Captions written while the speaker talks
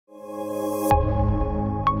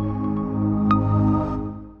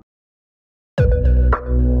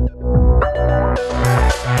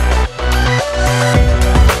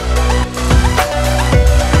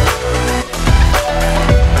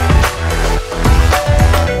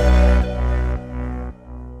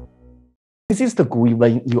This is the GUI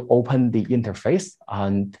when you open the interface.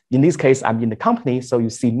 And in this case, I'm in the company, so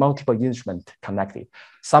you see multiple instruments connected.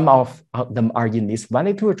 Some of them are in this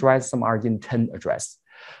 182 address, some are in 10 address.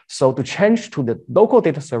 So to change to the local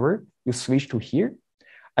data server, you switch to here,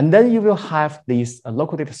 and then you will have this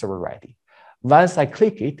local data server ready. Once I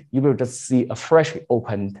click it, you will just see a freshly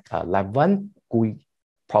opened Lab 1 GUI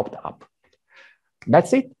popped up.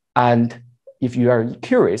 That's it. And if you are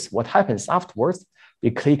curious what happens afterwards, we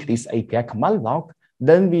click this API command log,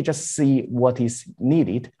 then we just see what is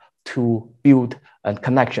needed to build a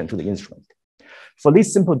connection to the instrument. For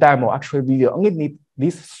this simple demo, actually, we will only need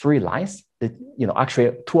these 3 lines.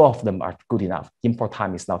 Actually, 2 of them are good enough. Import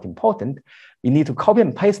time is not important. We need to copy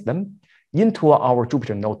and paste them into our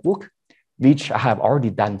Jupyter Notebook, which I have already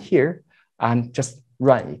done here, and just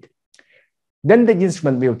run it. Then the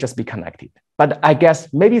instrument will just be connected. But I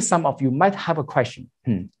guess maybe some of you might have a question.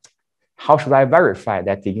 How should I verify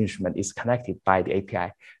that the instrument is connected by the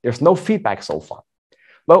API? There's no feedback so far.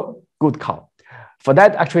 Well, good call. For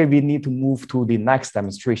that, actually, we need to move to the next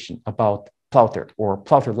demonstration about plotter or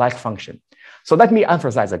plotter-like function. So let me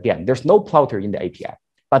emphasize again, there's no plotter in the API,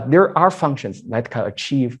 but there are functions that can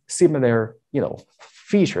achieve similar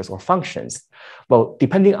features or functions. Well,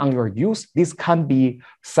 depending on your use, this can be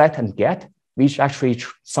set and get, which actually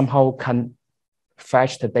somehow can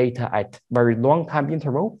fetch the data at very long time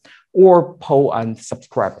interval, or poll and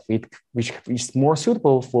subscribe, which is more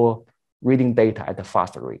suitable for reading data at a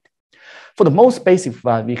faster rate. For the most basic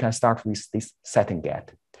one, we can start with this set and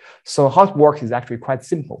get. So how it works is actually quite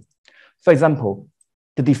simple. For example,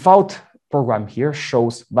 the default program here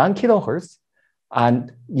shows 1 kilohertz.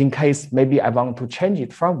 And in case maybe I want to change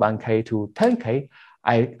it from 1K to 10K,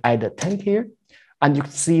 I add a 10 here. And you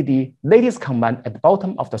can see the latest command at the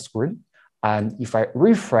bottom of the screen. And if I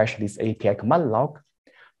refresh this API command log,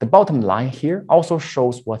 the bottom line here also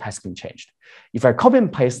shows what has been changed. If I copy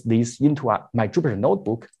and paste this into my Jupyter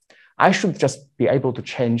Notebook, I should just be able to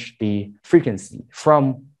change the frequency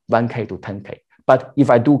from 1K to 10K. But if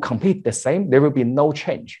I do complete the same, there will be no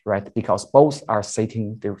change, right? Because both are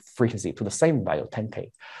setting their frequency to the same value, 10K.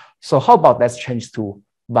 So how about let's change to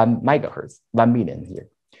 1 megahertz, 1 million here.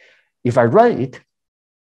 If I run it,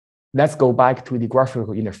 let's go back to the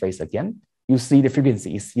graphical interface again. You see the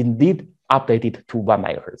frequency is indeed updated to 1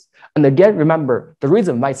 megahertz. And again, remember, the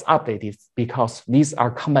reason why it's updated is because these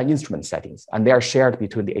are common instrument settings, and they are shared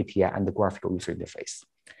between the API and the graphical user interface.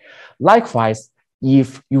 Likewise,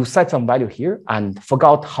 if you set some value here and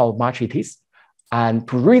forgot how much it is, and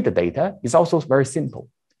to read the data is also very simple.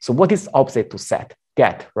 So what is opposite to set?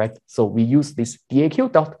 Get, right? So we use this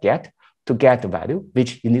daq.get to get the value,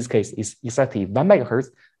 which in this case is exactly 1 megahertz,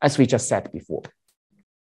 as we just said before.